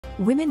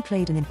Women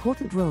played an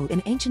important role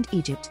in ancient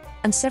Egypt,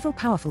 and several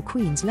powerful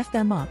queens left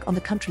their mark on the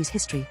country's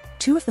history.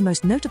 Two of the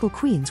most notable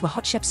queens were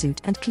Hatshepsut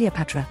and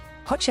Cleopatra.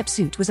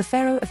 Hatshepsut was a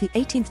pharaoh of the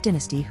 18th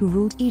dynasty who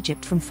ruled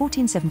Egypt from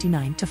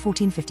 1479 to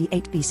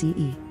 1458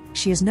 BCE.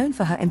 She is known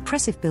for her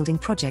impressive building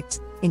projects,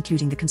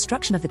 including the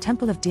construction of the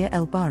Temple of Deir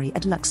el-Bahri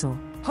at Luxor.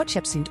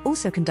 Hatshepsut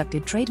also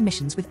conducted trade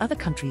missions with other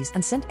countries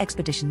and sent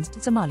expeditions to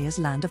Somalia's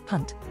Land of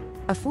Punt.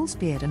 A false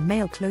beard and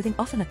male clothing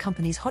often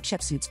accompanies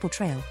Hatshepsut's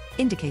portrayal,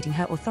 indicating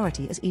her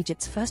authority as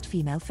Egypt's first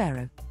female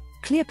pharaoh.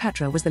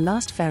 Cleopatra was the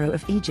last pharaoh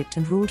of Egypt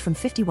and ruled from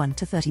 51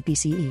 to 30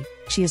 BCE.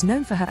 She is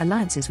known for her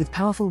alliances with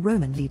powerful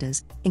Roman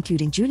leaders,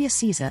 including Julius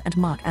Caesar and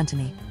Mark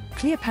Antony.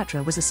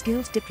 Cleopatra was a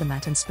skilled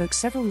diplomat and spoke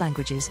several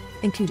languages,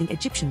 including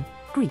Egyptian,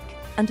 Greek,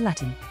 and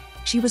Latin.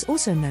 She was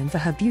also known for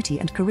her beauty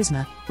and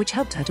charisma, which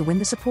helped her to win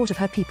the support of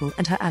her people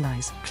and her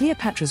allies.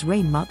 Cleopatra's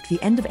reign marked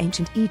the end of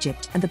ancient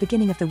Egypt and the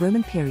beginning of the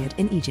Roman period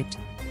in Egypt.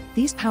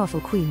 These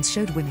powerful queens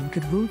showed women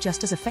could rule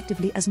just as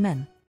effectively as men.